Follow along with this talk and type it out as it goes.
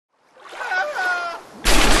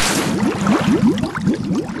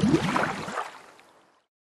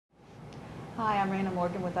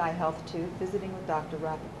Morgan with iHealthTube, visiting with Dr.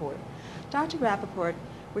 Rappaport. Dr. Rappaport,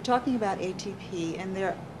 we're talking about ATP, and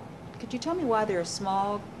could you tell me why there are a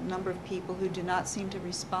small number of people who do not seem to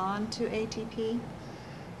respond to ATP?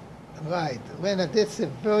 Right. Well, that's a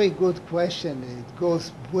very good question. It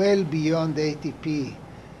goes well beyond ATP.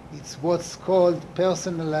 It's what's called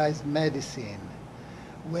personalized medicine.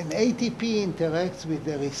 When ATP interacts with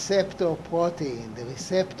the receptor protein, the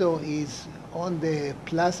receptor is on the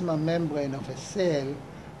plasma membrane of a cell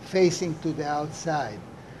facing to the outside.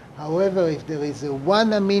 However, if there is a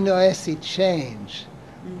one amino acid change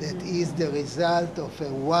that is the result of a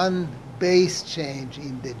one base change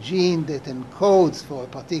in the gene that encodes for a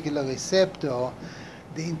particular receptor,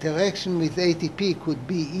 the interaction with ATP could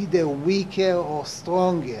be either weaker or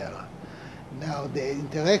stronger. Now, the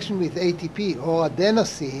interaction with ATP or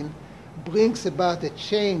adenosine brings about a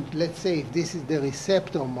change. Let's say if this is the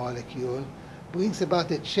receptor molecule, brings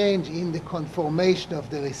about a change in the conformation of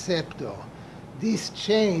the receptor. This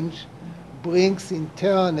change brings in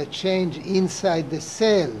turn a change inside the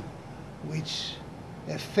cell, which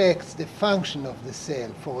affects the function of the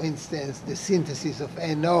cell. For instance, the synthesis of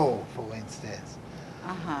NO, for instance.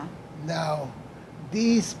 Now,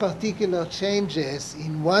 these particular changes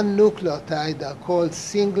in one nucleotide are called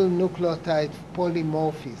single nucleotide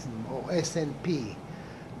polymorphism, or SNP.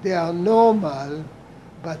 They are normal,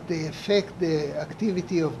 but they affect the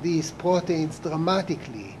activity of these proteins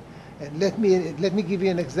dramatically. And let me give you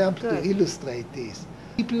an example to illustrate this.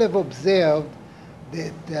 People have observed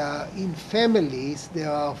that in families, there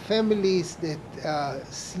are families that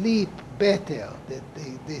sleep better, that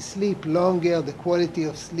they sleep longer, the quality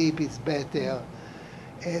of sleep is better.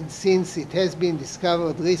 And since it has been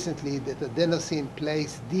discovered recently that adenosine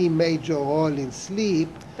plays the major role in sleep,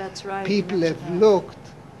 that's right, people have looked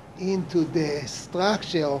into the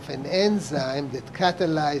structure of an enzyme that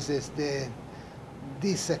catalyzes the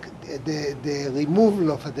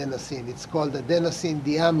removal of adenosine. It's called adenosine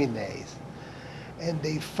deaminase. And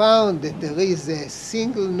they found that there is a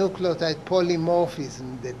single nucleotide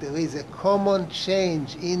polymorphism, that there is a common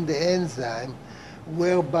change in the enzyme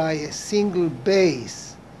whereby a single base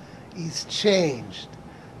is changed,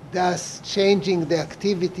 thus changing the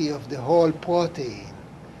activity of the whole protein.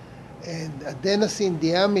 And adenosine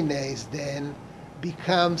deaminase then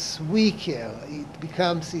becomes weaker.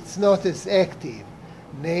 It's not as active.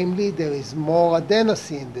 Namely, there is more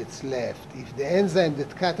adenosine that's left. If the enzyme that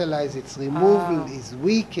catalyzes its removal is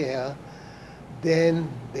weaker, then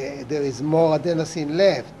there is more adenosine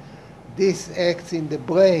left. This acts in the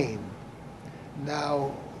brain.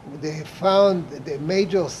 Now, the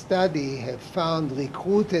major study have found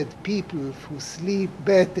recruited people who sleep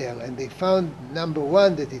better, and they found, number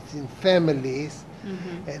one, that it's in families,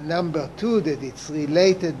 and number two, that it's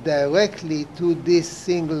related directly to this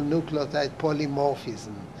single nucleotide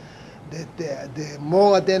polymorphism. That the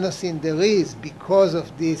more adenosine there is because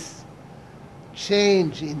of this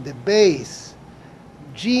change in the base,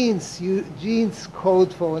 genes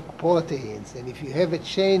code for proteins, and if you have a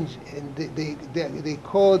change, and they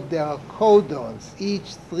code, there are codons.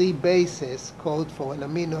 Each 3 bases code for an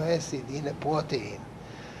amino acid in a protein.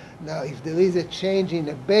 Now, if there is a change in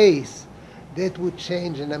a base, that would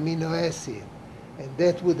change an amino acid, and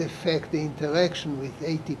that would affect the interaction with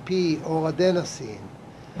ATP or adenosine.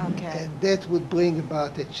 And that would bring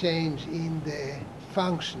about a change in the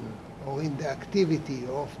function or in the activity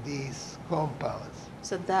of these compounds.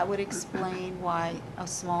 So that would explain why a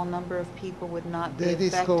small number of people would not be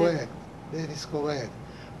affected? That is correct. That is correct.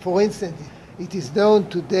 For instance, it is known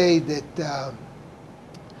today that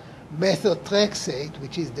methotrexate,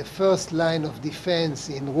 which is the first line of defense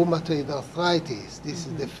in rheumatoid arthritis, this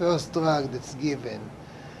is the first drug that's given,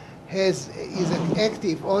 is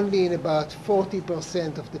active only in about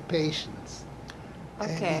 40% of the patients.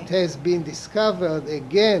 And it has been discovered,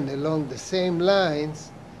 again, along the same lines,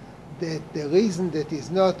 that the reason that is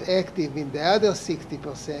not active in the other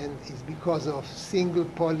 60% is because of single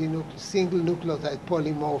nucleotide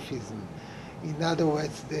polymorphism. In other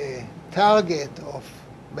words, the target of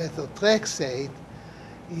methotrexate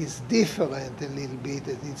is different a little bit,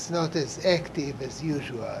 and it's not as active as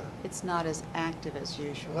usual. It's not as active as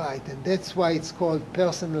usual. Right, and that's why it's called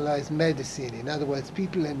personalized medicine. In other words,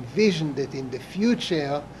 people envision that in the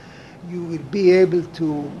future you will be able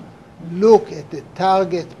to look at the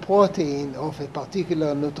target protein of a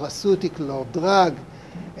particular nutraceutical or drug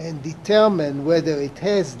and determine whether it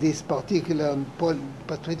has this particular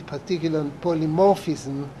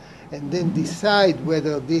polymorphism, and then decide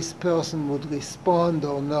whether this person would respond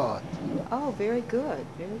or not. Oh, very good,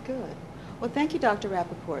 very good. Well, thank you, Dr.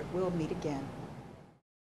 Rappaport. We'll meet again.